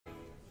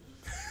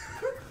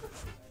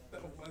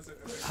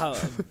how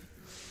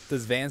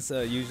does Vance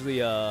usually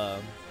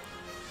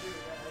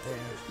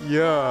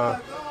Yeah.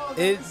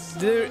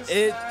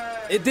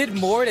 It did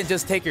more than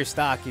just take your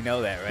stock, you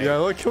know that, right? Yeah,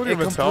 like killed your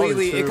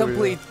mentality too, It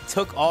completely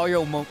took all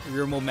your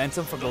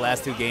momentum from the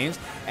last 2 games,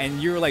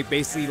 and you were like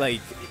basically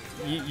like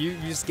you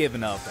just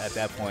giving up at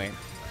that point.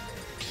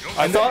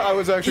 I thought I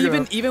was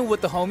actually even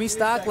with the homie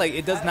stock, like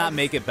it does not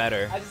make it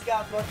better. I just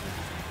got fucking.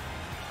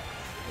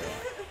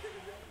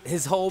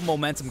 His whole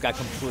momentum got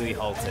completely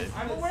halted.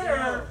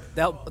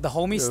 The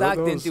homie stock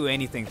didn't do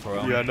anything for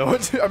him. Yeah, no.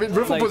 I mean,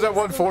 Riflip like, was at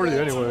 140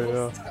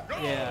 anyway.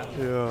 Yeah.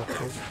 Yeah.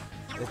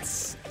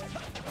 It's.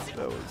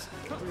 That was.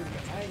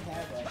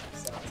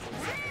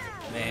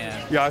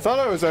 Man. Yeah, I thought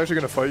I was actually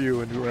gonna fight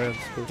you in Durant.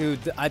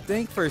 Dude, I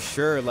think for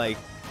sure, like,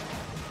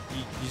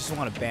 you just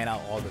want to ban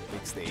out all the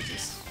big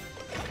stages.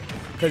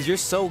 Because you're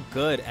so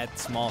good at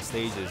small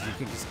stages, you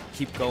can just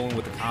keep going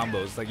with the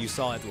combos. Like you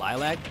saw at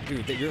Lilac,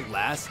 dude, that your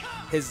last,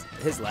 his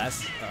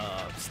last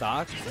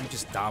stock, you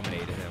just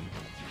dominated him.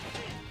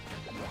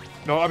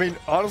 No, I mean,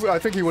 honestly, I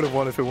think he would have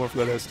won if it weren't for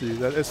that SD.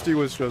 That SD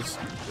was just...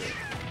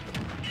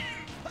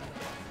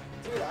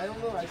 Dude, I don't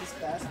know, I just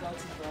fast out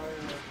too far.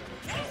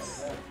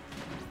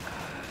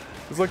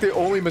 It's like the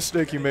only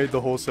mistake you made the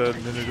whole set,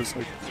 and then you're just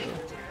like...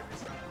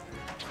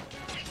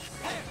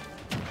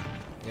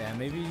 Yeah,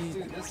 maybe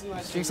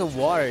drink some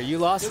water. You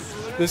lost.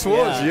 This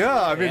was,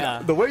 yeah. I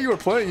mean, the way you were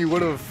playing, you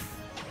would have.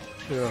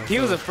 Yeah. He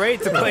was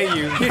afraid to play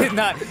you. He did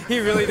not. He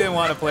really didn't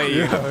want to play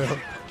you. Yeah.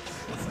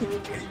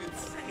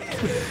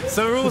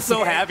 Sarul's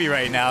so happy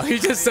right now.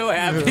 He's just so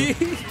happy.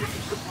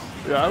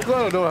 Yeah, I'm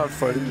glad I know how to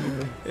fight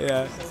you.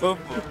 Yeah. But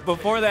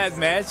before that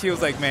match, he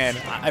was like, "Man,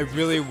 I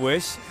really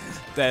wish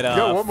that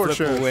one more Flip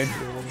chance. will win."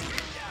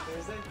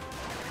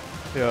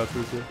 Yeah,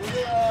 Tuesday.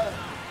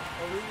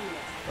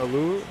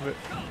 Alu?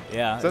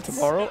 Yeah. Is that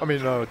tomorrow? I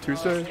mean,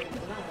 Tuesday?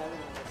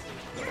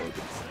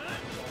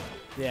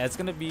 Yeah, it's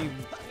gonna be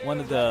one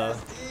of the.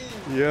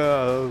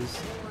 Yeah, that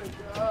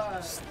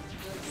was...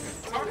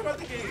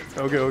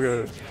 Okay.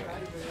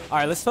 All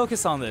right, let's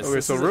focus on this.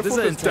 Okay, so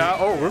Riflip is down.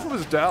 Oh, Riflip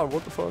is down.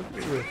 What the fuck?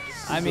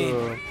 I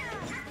mean,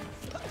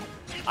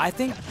 I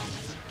think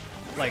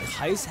like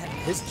Heist,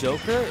 his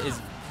Joker is.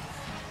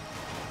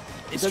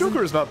 His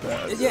Joker is not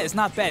bad. Yeah, it's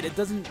not bad. It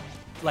doesn't.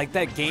 Like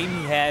that game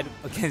he had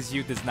against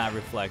you does not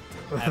reflect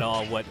at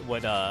all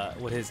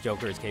what his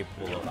Joker is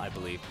capable of, I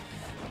believe.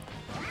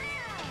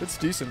 It's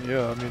decent,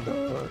 yeah. I mean, I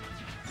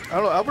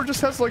don't know. Albert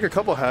just has like a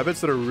couple habits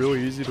that are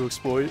really easy to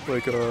exploit.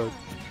 Like,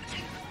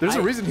 there's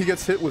a reason he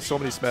gets hit with so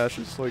many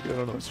smashes. Like, I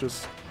don't know. It's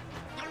just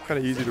kind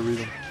of easy to read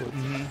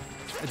him.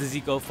 Does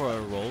he go for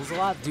rolls a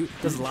lot?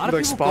 Does a lot of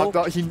like people spot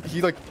go?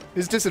 He like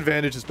his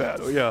disadvantage is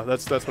bad. Oh yeah,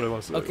 that's what I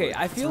want to say. Okay, like,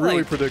 I feel it's really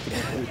like predictable.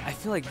 I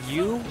feel like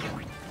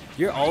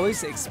you're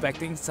always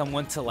expecting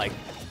someone to like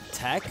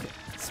tech,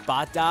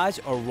 spot dodge,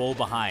 or roll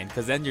behind,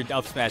 because then your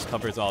up smash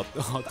covers all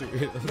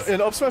 3 of those.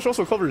 And up smash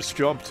also covers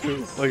jump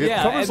too. Like it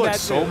covers like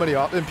so many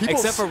and people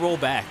except for roll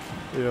back.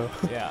 Yeah.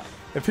 Yeah.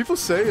 And people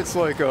say it's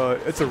like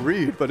it's a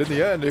read, but in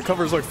the end it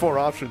covers like 4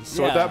 options.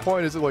 So at that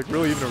point, is it like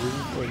really even a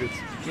read? Like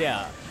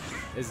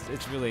it's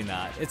it's really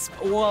not. It's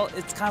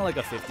kind of like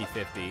a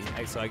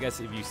 50-50. So I guess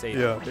if you say if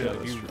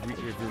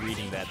you're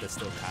reading that, that's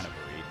still kind of a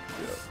read.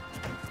 Yeah.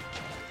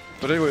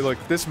 But anyway,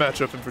 like this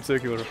matchup in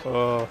particular,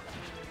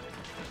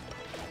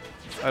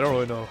 I don't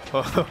really know.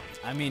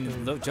 I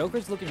mean, the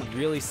Joker's looking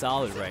really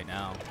solid right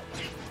now.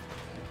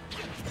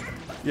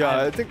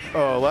 Yeah, I think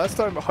last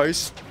time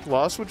Heist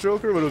lost with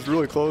Joker, but it was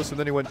really close, and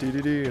then he went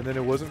DDD, and then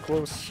it wasn't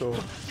close, so...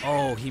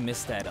 Oh, he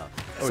missed that up.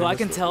 Oh, so I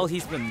can tell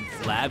he's been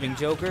labbing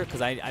Joker, because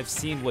I've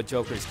seen what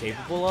Joker is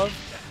capable of.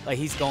 Like,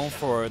 he's going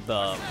for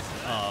the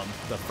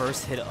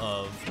first hit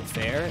of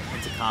fair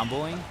into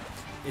comboing.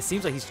 It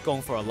seems like he's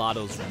going for a lot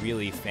of those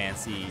really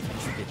fancy,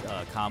 intricate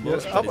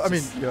combos.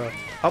 Yeah,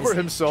 Albert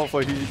himself,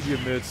 like, he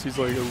admits he's,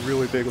 like, a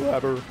really big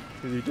labber.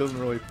 He doesn't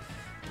really...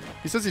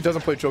 He says he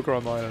doesn't play Joker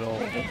online at all.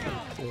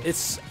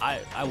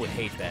 I would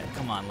hate that.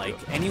 Come on, like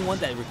anyone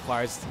that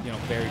requires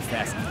very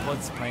fast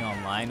inputs playing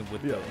online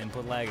with the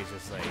input lag is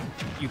just like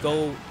you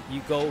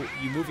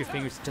move your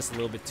fingers just a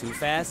little bit too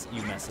fast,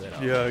 you mess it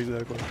up. Yeah,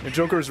 exactly. And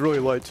Joker is really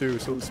light too,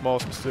 so the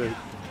smallest mistake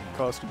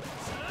cost him.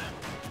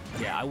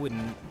 Yeah, I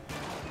wouldn't.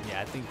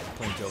 Yeah, I think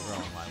playing Joker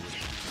online would.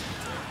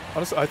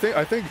 Honestly,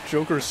 I think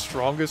Joker's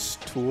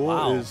strongest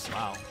tool is.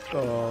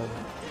 Wow.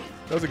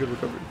 That was a good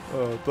recovery.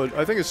 But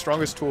I think his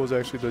strongest tool is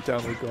actually the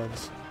downward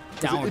guns.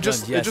 It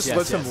just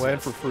lets him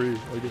land for free.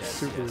 Like it's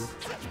super.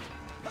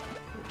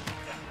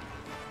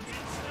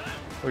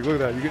 Like look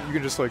at that. You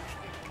can just like.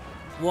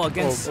 Well,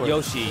 against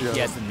Yoshi, he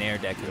has the Nair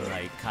that can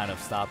like kind of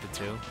stop it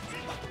too.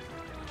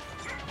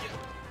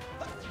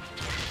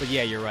 But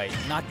yeah, you're right.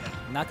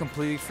 Not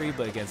completely free,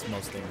 but against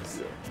most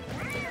things.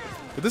 Yeah.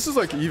 But this is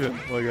like even.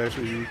 Like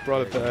actually, you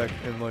brought it back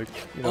and like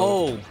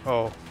Oh.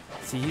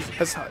 See,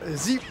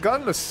 has he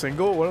gotten a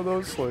single one of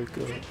those? Like,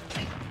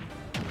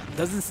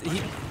 doesn't he?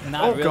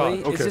 Not really. God.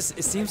 Okay. It's just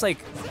it seems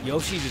like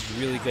Yoshi's just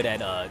really good at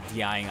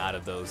DIing out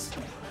of those.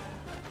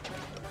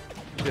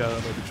 Yeah,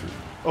 that might be true.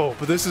 Oh,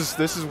 but this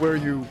is where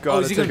you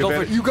gotta take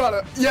advantage. You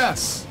gotta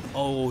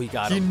Oh, he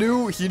got He him.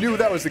 knew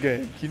that was the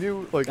game. He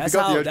knew like That's he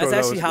got how. the edge That's guard,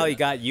 actually that how was he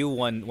got you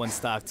one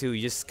stock too.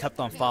 He just kept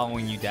on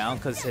following you down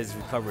because his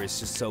recovery is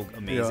just so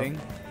amazing.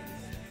 Yeah.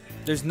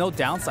 There's no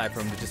downside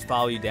for him to just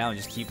follow you down.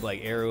 Just keep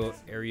like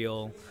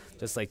aerial,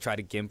 just like try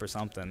to gimp or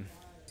something.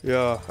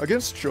 Yeah,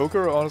 against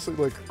Joker, honestly,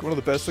 like one of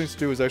the best things to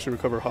do is actually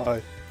recover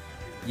high.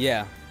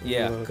 Yeah,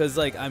 Yeah. because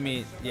like I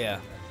mean, yeah,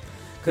 You're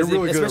because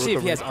really good at especially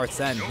if he has recovering.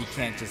 Arsene, he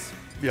can't just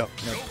Yeah,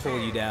 pull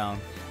you down.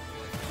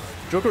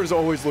 Joker is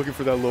always looking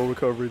for that low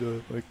recovery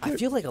to like. I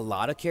feel like a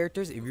lot of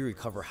characters, if you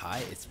recover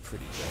high, it's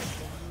pretty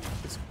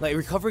good. Like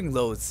recovering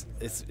low, it's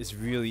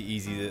really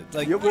easy to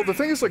like. Yeah, well, the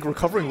thing is, like,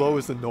 recovering low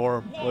is the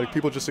norm. Like,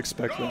 people just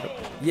expect that.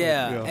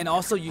 Yeah, and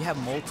also you have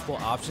multiple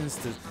options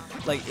to,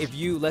 like, if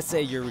you let's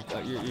say you're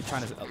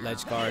trying to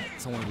ledge guard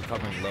someone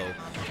recovering low,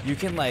 you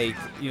can like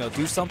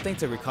do something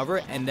to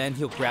recover, and then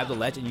he'll grab the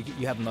ledge, and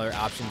you have another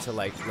option to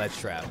like ledge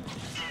trap.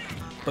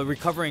 But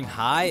recovering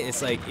high,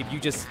 it's like if you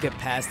just get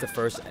past the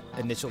first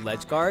initial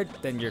ledge guard,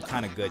 then you're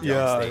kind of good.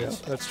 Yeah, on yeah,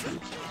 stage. that's true.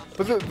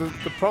 But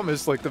the problem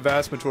is, like, the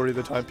vast majority of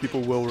the time, people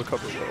will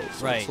recover low.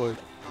 So Right. It's like,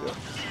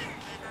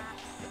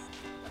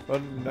 yeah.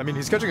 I mean,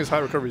 he's catching his high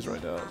recoveries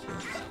right now. So.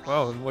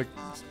 Wow, and like,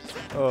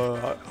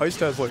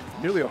 Heist has like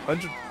nearly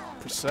 100%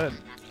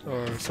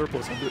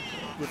 surplus on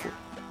Riflip.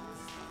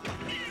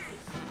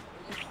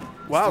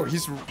 Wow,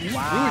 he's really doing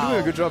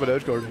a good job at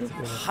edge guarding. Yeah.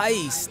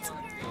 Heist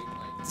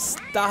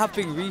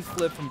stopping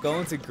Riflip from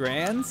going to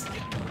grands.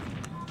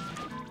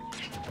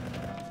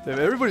 Damn,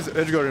 everybody's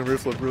edge guarding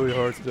Riflip really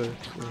hard today.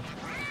 Yeah.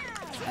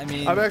 I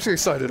mean, I'm actually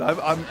excited.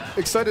 I'm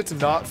excited to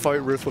not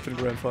fight Riflip in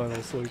grand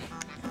finals. Like,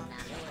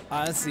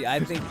 honestly, I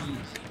think,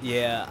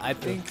 I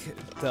think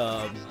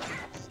the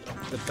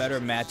better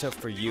matchup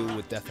for you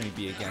would definitely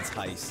be against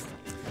Heist.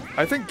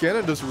 I think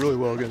Ganon does really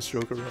well against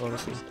Joker,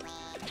 honestly.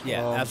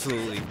 Yeah,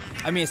 absolutely.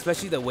 I mean,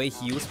 especially the way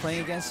he was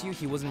playing against you,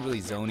 he wasn't really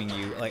zoning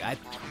you. Like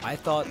I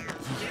thought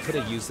he could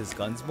have used his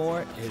guns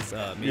more, his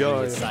maybe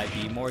his side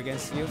B more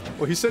against you.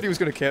 Well, he said he was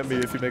going to camp me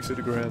if he makes it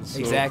to grand. So,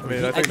 Exactly.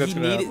 I mean, I think that's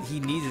gonna he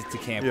needed to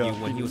camp you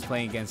when he was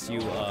playing against you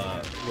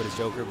with his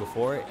Joker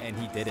before, and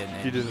he didn't.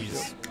 And He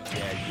didn't.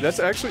 That's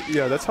actually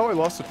that's how I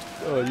lost to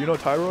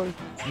Tyroy.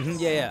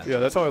 Yeah. Yeah,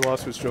 that's how I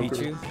lost to his Joker.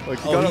 Pichu? Like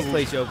He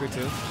played Joker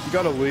too. He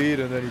got a lead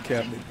and then he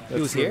camped me.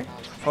 He was here?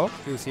 Huh?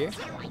 He was here?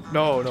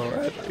 No,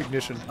 at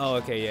Ignition. Oh,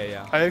 okay,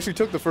 yeah. I actually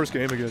took the first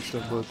game against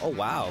him, but Oh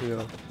wow.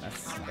 yeah,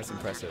 That's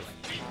impressive.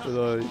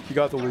 but, he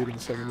got the lead in the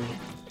second game.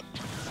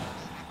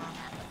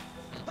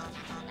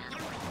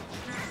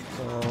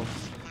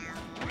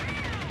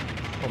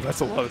 Oh,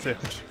 that's a lot of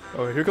damage.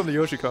 Oh, here come the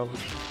Yoshi combos.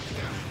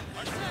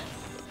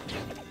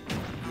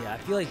 Yeah, I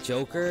feel like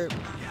Joker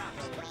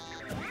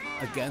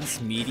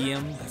against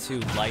medium to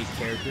light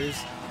characters,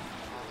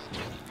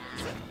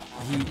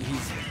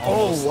 he's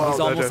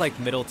almost like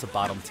middle to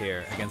bottom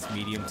tier against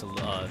medium to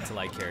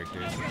light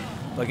characters.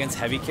 But against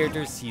heavy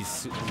characters,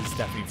 he's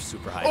definitely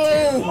super high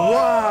tier.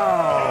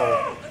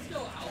 Wow!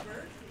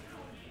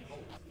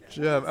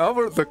 Jam,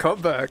 Albert, the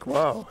comeback.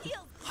 Wow.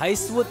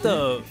 Heist with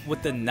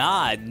the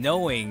nod,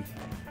 knowing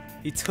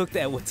he took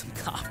that with some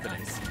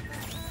confidence.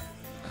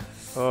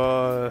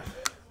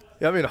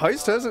 Yeah, I mean,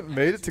 Heist hasn't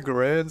made it to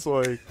grands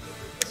like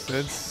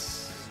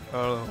since I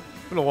don't know.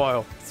 It's been a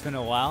while. It's been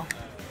a while.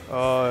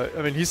 I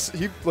mean, he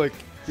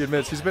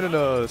admits he's been in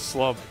a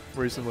slump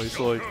recently.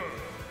 So like,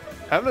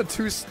 having a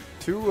two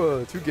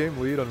game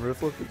lead on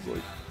Riflip is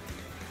like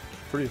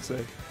pretty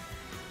insane.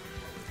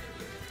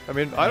 I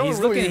mean,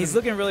 He's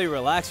looking really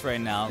relaxed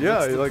right now. Yeah,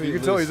 like you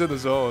can tell he's in the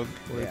zone.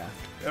 Like, yeah.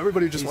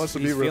 Everybody just wants to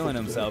be He's Riflip feeling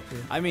today. himself. Yeah.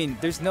 I mean,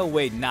 there's no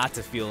way not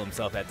to feel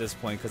himself at this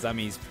point because I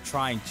mean, he's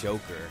trying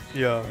Joker.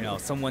 Yeah. You know,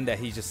 someone that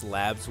he just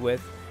labs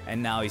with,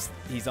 and now he's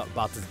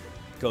about to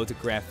go to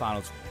grand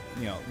finals.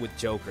 You know, with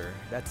Joker.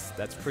 That's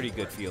pretty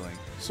good feeling.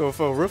 So if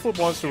Riflip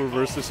wants to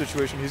reverse the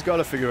situation, he's got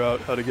to figure out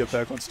how to get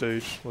back on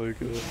stage. Like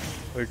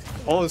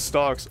all his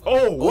stocks.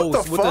 Oh, what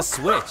the fuck? With the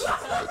switch.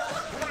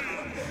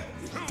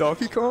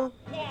 Donkey Kong?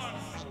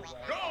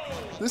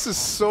 This is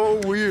so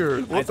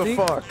weird. What the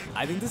fuck?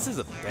 I think this is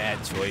a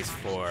bad choice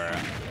for a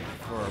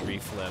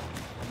reflip.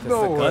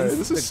 No way.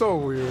 This is so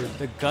weird.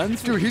 The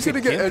guns. Dude, he's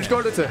gonna get edge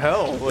guarded to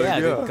hell. Like,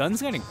 yeah, the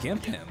gun's gonna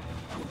gimp him.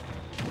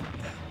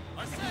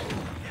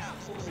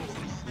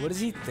 What is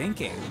he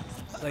thinking?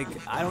 Like,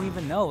 I don't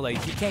even know. Like,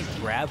 he can't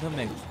grab him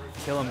and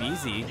kill him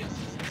easy.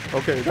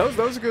 Okay, that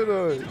was a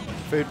good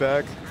fade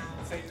back.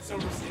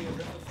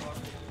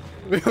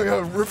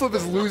 Riflip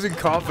is losing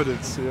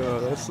confidence. Yeah,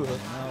 that's. No,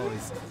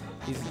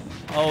 he's.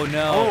 Oh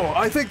no. Oh,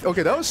 I think.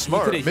 Okay, that was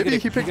smart. Maybe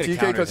he picked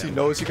DK because he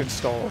knows he can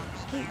stall.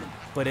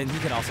 But then he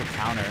can also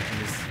counter and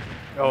just.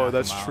 Oh,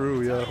 that's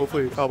true. Yeah.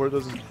 Hopefully Albert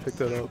doesn't pick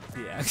that up.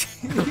 Yeah.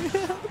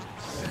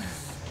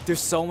 There's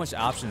so much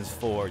options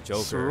for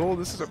Joker. Cyril,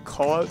 this is a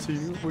call out to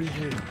you? What do you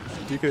mean?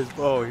 DK's.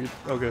 Oh,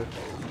 okay.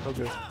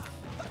 Okay.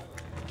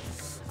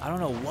 I don't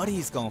know what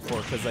he's going for,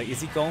 because, like, is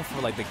he going for,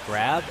 like, the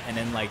grab and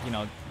then, like, you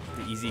know,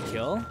 the easy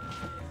kill?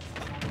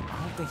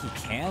 I don't think he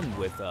can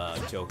with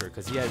Joker,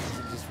 because he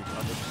just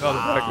recovered. Oh, the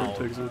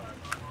backward takes it.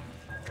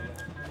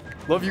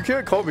 Love, you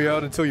can't call me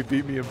out until you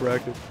beat me in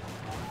bracket.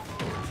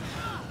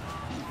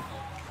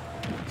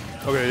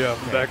 Okay, yeah,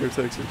 Okay. backer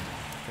takes it.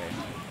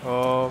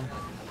 Okay.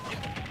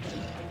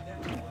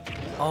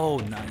 Oh,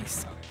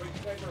 nice.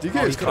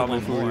 DK Oh, is he could've combo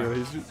went food, more. yeah.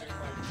 He's just,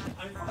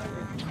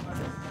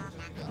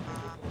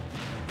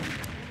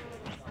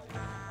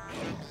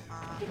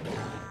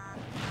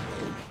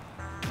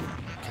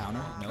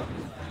 Counter? Nope.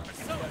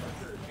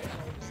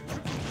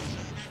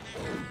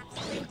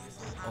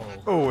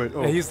 oh wait,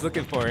 oh. Yeah, he's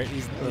looking for it.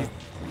 He's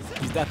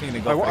definitely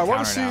gonna go for I the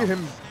want to counter see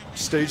now. him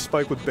stage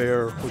spike with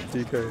Bear with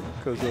DK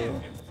because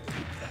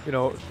you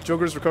know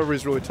Joker's recovery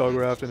is really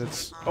telegraphed and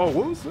it's what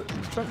was it?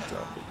 He's trying to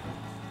drop it.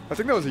 I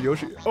think that was a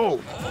Yoshi.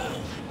 Oh.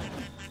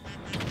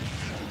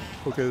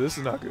 Okay, this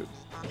is not good.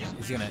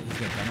 He's gonna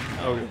pin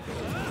him. Okay.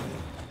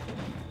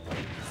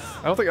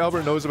 I don't think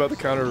Albert knows about the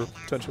counter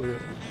potential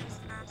yet.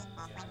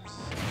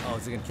 Oh,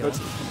 is he gonna kill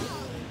him?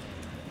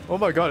 Oh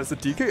my God, is the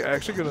DK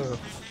actually gonna?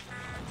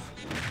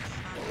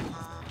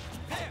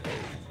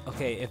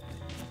 Okay,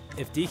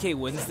 if DK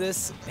wins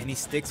this and he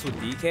sticks with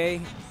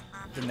DK,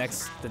 the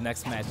next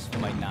match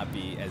might not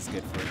be as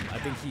good for him. I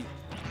think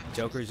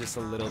Joker's just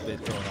a little bit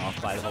thrown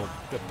off by the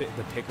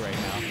pick right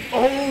now.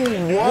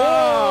 Oh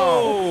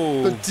wow!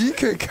 Whoa! The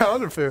DK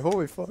counterfeit.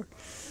 Holy fuck!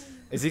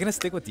 Is he gonna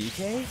stick with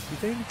DK? You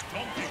think?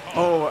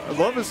 Oh, I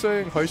love his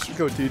saying Heist should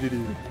go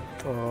Dedede.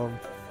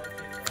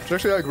 Which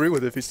actually I agree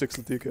with if he sticks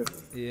with DK.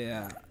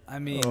 Yeah, I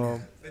mean.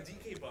 The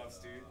DK buffs,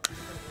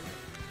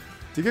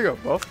 dude. DK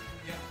got buffed.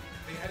 Yeah,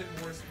 they added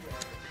more super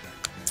armor.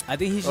 I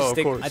think he should Of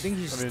stick. course. I think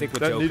he should mean, stick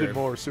with that Joker. needed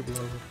more super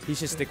armor. He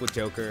should stick with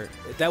Joker.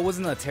 That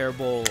wasn't a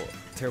terrible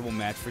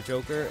match for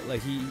Joker.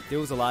 Like there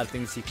was a lot of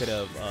things he could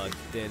have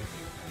did.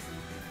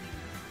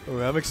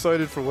 Okay, I'm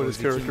excited for what his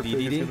is it, character King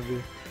pick is Dedede? gonna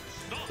be.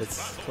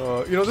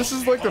 That's You know, this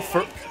is like the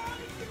first.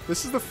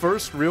 This is the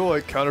first real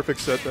like counter pick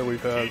set that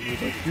we've had.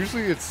 Like,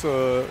 usually it's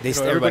They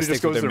everybody stick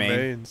just with goes their their main.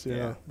 mains.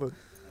 Yeah, but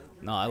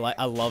no.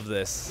 I love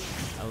this.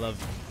 I love.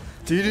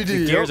 DDD.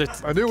 The gears yep.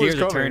 are- I knew it was gears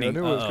are coming. I turning. knew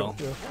it was Uh-oh. coming.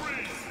 Yeah.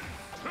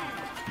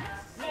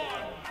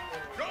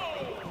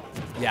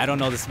 Yeah, I don't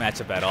know this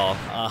matchup at all.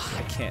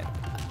 I can't.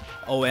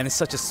 Oh, and it's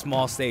such a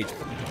small stage.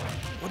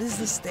 What is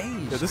this stage?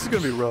 Yeah, this is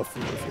gonna be rough.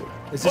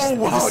 Is this, Oh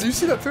wow! Is Do you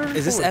see that parry?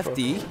 is this Holy fuck.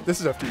 FD? This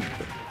is FD.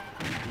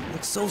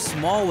 Looks so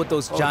small with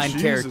those Oh, giant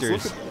Jesus, look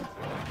characters. at-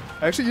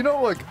 Actually, you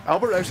know, like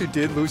Albert actually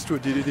did lose to a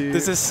DDD.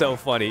 This is so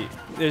funny.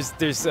 There's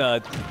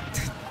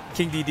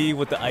King DD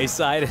with the ice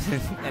side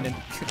and then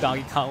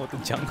Donkey Kong with the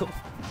jungle.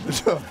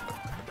 This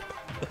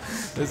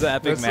is an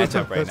epic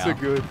matchup right that's now. a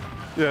good.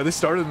 Yeah, they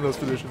started in those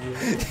positions.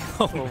 Yeah.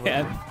 Oh,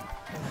 man.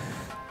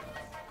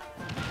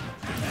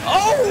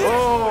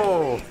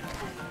 Oh!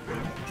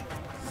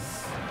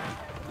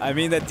 I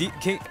mean, that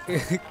King,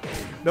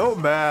 No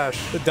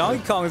mash. the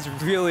Donkey Kong is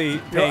really You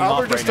know, paying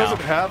Albert off just right now.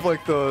 doesn't have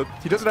like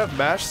he doesn't have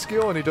mash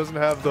skill and he doesn't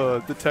have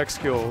the tech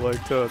skill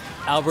like to.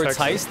 Albert's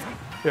text Heist?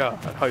 it. Yeah,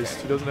 at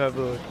Heist. He doesn't have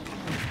the.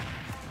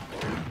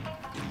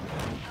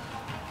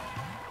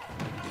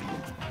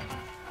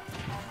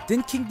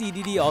 Didn't King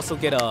DDD also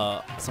get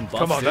some buffs?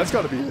 Come on, too? that's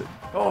got to be it.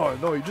 Oh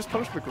no, you just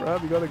punished the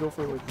grab. You got to go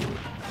for like.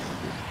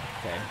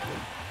 Okay.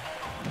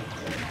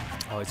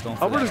 Oh, he's going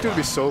for Albert that is gonna a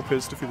be lot. so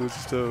pissed if he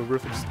loses to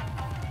Riflip's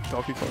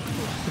Donkey Kong.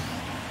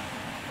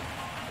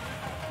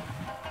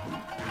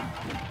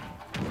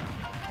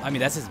 I mean,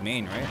 that's his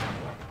main, right?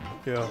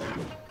 Yeah.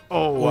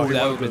 Oh wow, he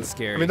that wanted would've been to-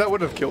 scary. I mean, that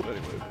wouldn't have killed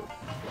anyway. But.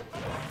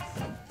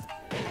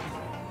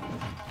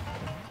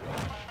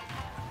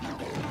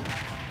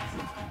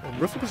 And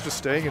Riflip is just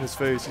staying in his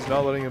face. He's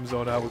not letting him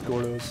zone out with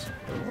Gordos.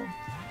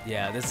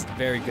 Yeah, this is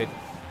very good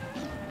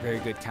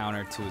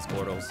counter to his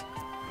Gordos.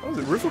 Oh,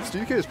 Riflip's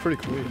DK is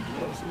pretty clean,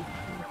 honestly.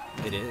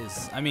 It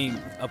is. I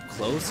mean, up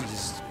close, he's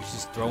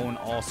just throwing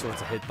all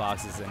sorts of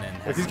hitboxes and then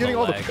Like has he's no getting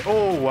all lag. the.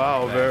 Oh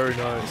wow, Back. very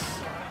nice.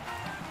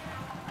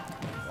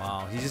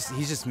 Wow,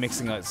 he's just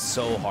mixing it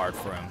so hard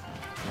for him.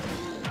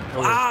 Okay.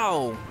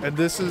 Wow! And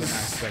this is. Didn't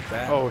expect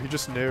that. Oh, he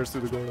just nares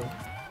through the Gordo.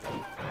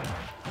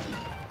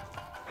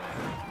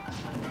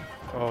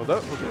 Oh, that.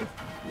 Okay.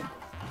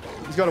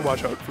 He's got to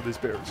watch out for these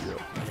bears, yeah.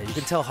 Yeah, you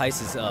can tell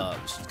Heist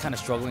is kind of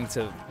struggling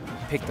to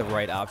pick the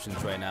right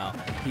options right now.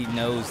 He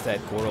knows that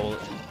Gordo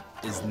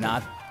is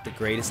not the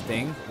greatest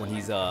thing when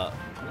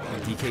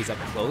DK's up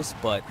close,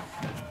 but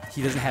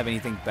he doesn't have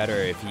anything better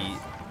if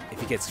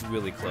he gets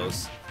really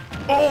close.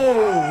 Oh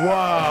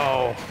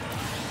wow!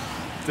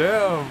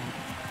 Damn.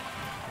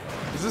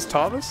 Is this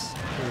Thomas?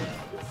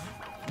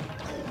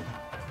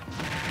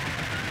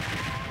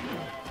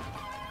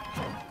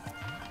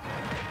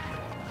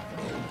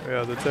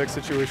 Yeah, the tech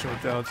situation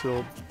with down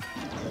tilt.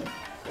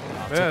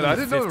 Man, I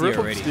didn't know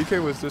Riflip's Riflip's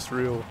DK was this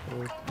real.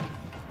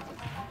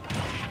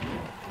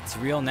 It's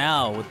real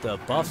now with the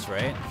buffs,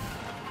 right?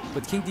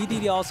 But King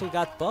DDD also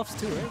got buffs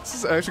too, right? This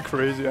is actually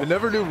crazy. I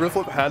never knew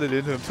Riflip had it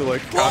in him to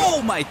like.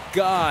 Oh my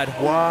God!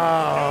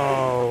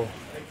 Wow.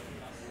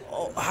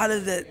 Oh, how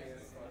did that?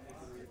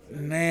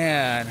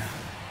 Man,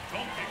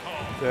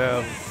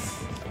 Damn.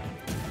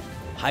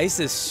 Heist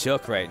is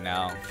shook right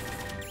now.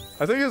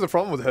 I think he has a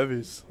problem with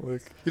heavies.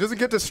 Like he doesn't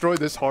get destroyed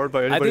this hard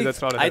by anybody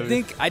that's not a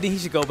heavy. I think he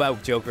should go back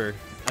with Joker.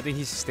 I think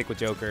he should stick with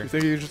Joker. You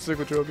think he should stick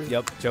with Joker?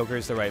 Yep, Joker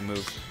is the right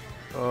move.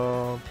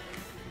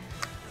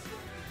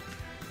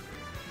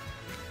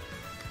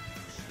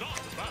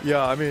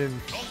 Yeah, I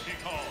mean,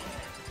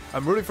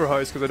 I'm rooting for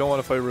Heist because I don't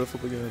want to fight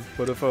Riflip again.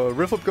 But if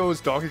Riflip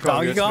goes Donkey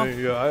Kong against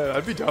me, yeah,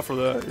 I'd be down for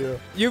that. Yeah.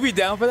 You'd be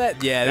down for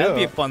that? Yeah, that'd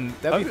be a fun.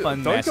 That'd be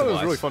fun. Donkey Kong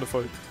is really fun to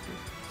fight.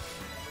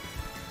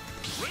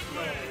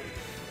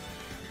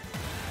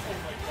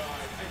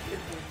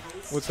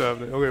 What's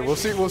happening? Okay,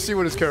 we'll see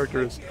what his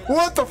character is.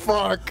 What the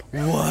fuck?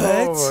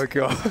 What? Oh my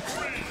god.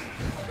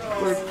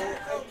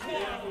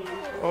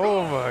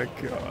 Oh my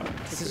god.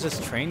 This is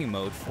just training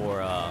mode for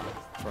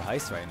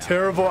Heist right now.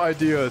 Terrible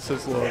idea,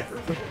 says Love.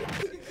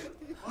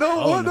 No,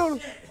 Oh, what? no. No.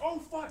 Oh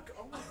fuck!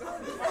 Oh my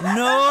god!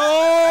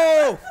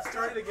 No!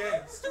 Start it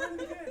again. Start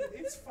it again.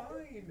 It's fine.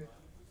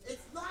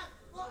 It's not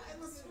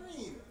in the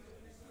screen.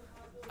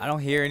 I don't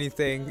hear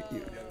anything.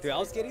 Dude, I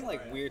was getting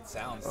like weird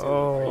sounds too.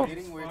 Oh. Were you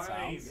getting weird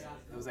sounds?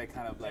 It was like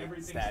kind of like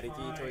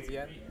staticky towards the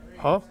end.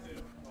 Huh?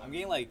 I'm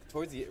getting like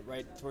towards the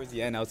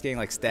end. I was getting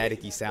like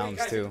staticky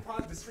sounds too.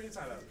 The screen's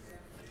not up.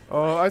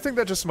 I think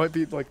that just might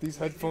be like these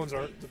headphones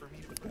aren't the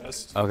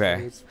best.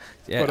 Okay.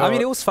 Yeah, But, I mean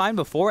it was fine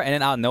before, and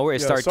then out of nowhere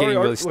it started sorry, getting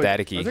really like,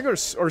 staticky. I think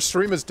our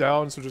stream is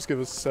down, so just give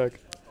us a sec.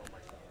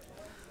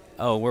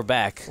 Oh, we're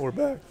back. We're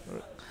back. All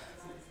right.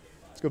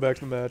 Let's go back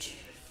to the match.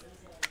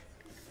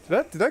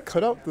 Did that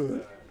cut out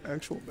the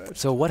actual match?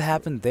 So what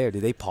happened there?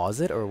 Did they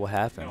pause it or what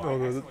happened? Oh,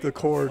 the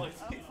cord.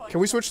 Can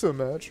we switch to the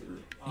match?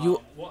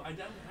 You. Well, I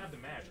don't have the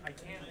match. I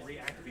can't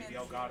reactivate the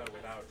Elgato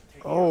without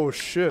taking Oh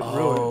shit! Really?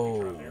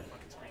 Oh.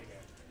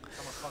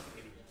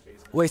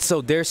 Wait,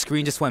 so their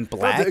screen just went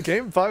black? Yeah,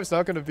 Game 5's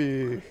not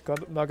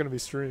gonna be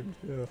streamed.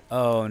 Yeah.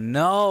 Oh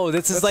no!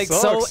 This is That like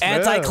sucks, so man.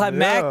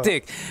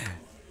 anticlimactic.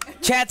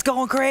 Chat's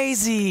going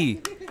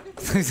crazy.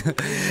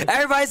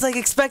 Everybody's like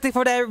expecting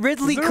for that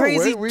Ridley Is there a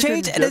crazy way we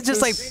change, can and it's get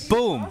just like this?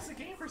 boom. Pause the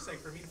game for a sec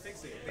for me to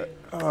fix it.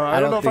 I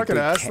don't know if I think can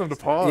they ask can. them to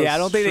pause. Yeah, I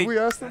don't think Should they- we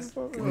ask them to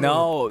pause?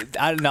 No,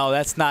 I don't know.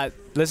 That's not.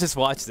 Let's just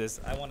watch this.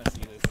 I want to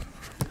see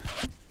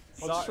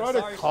this. Let's try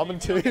to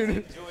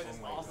commentate.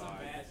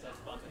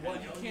 Well,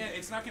 you can't.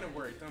 It's not gonna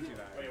work. Don't do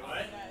that. Wait,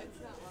 what?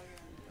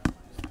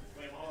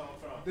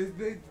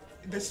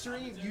 The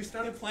stream. You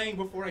started playing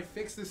before I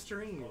fixed the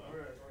stream.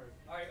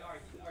 Alright,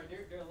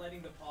 they're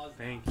letting the pause.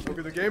 Thank you.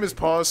 Okay, the game is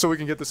paused so we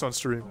can get this on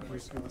stream. I'm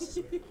so sorry.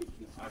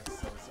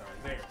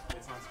 There,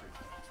 it's on screen.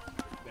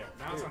 There,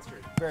 now it's on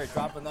screen. Better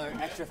drop another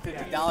extra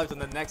 $50 on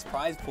the next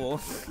prize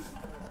pool.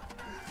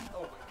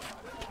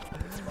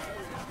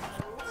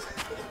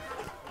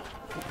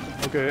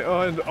 Okay,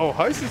 and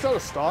Heist is not a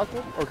stock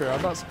one? Okay,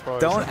 I'm not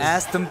surprised. Don't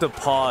ask them to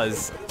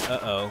pause.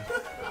 Uh-oh.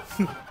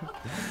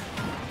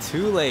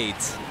 Too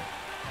late.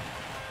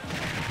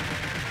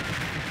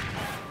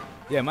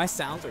 Yeah, my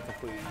sounds are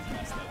completely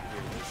messed up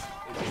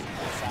here.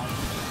 It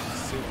sounds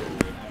super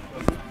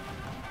weird.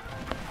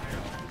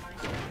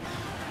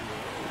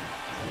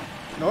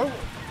 No,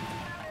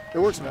 it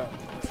works now.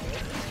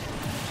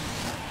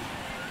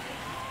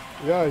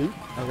 Yeah,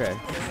 Okay.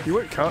 he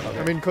went count.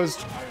 I mean,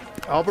 cause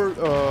Albert,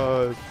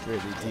 Really,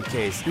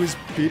 DK's. he was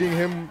beating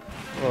him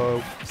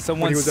when he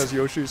Someone's was as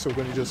Yoshi, so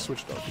then he just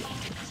switched up.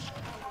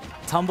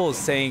 Tumble is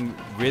saying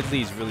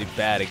Ridley's really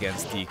bad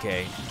against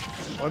DK.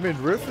 I mean,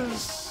 Riff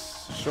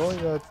is showing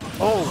that.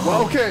 Oh,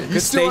 well, okay. He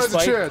Good still stage has a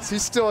fight. chance. He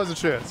still has a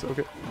chance.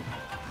 Okay.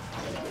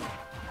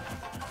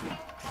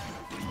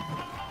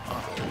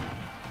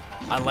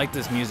 I like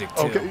this music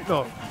too. Okay.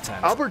 No. Intense.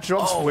 Albert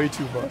jumps way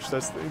too much.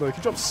 That's the, like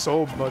he jumps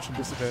so much in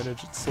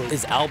disadvantage. It's like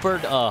Is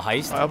Albert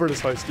Heist? Albert is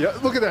Heist. Yeah,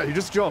 look at that. He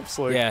just jumps.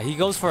 Like, Yeah, he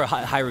goes for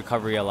high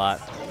recovery a lot.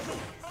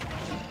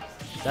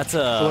 That's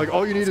a. so like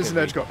all you need is an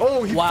edge guard.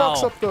 Oh, he Wow.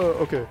 fucks up the.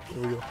 Okay,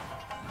 there we go.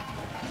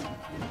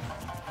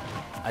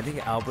 I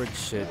think Albert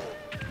should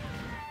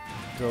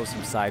throw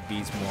some side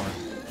beats more.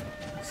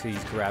 So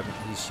he's grabbing,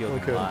 he's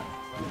shielding Okay. a lot.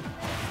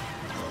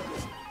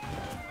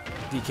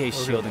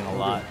 DK's shielding a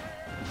lot.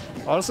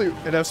 Honestly,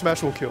 an F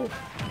smash will kill.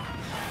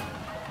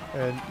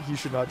 And he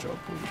should not jump.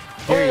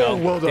 There you Oh,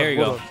 go. well done. There you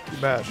well go.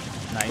 done. Mash.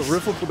 Nice. The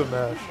Riflip with a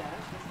mash.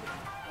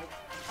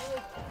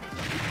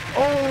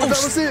 Oh, that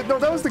was it. No,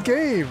 that was the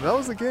game. That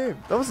was the game.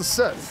 That was the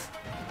set.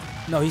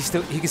 No, he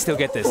can still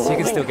get this. He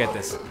can still get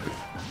this.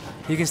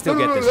 He can still No,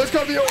 get no, no, this. that's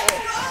gotta be.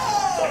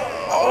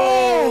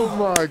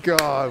 Oh my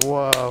God!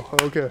 Wow.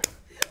 Okay.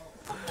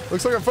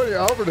 Looks like I'm fighting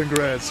Albert in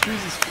Grants.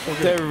 Jesus.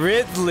 Okay. The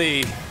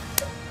Ridley.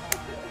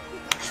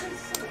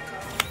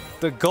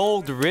 The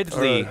gold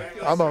Ridley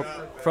Alright, I'm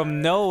up.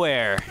 from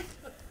nowhere.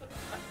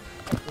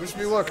 Wish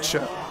me luck,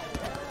 chat.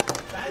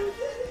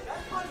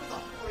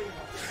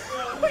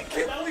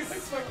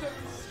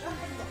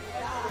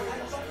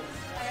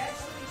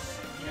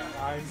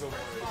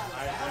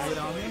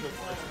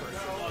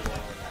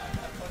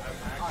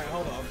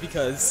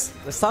 Because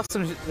let's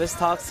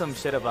talk some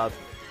shit about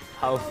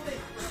how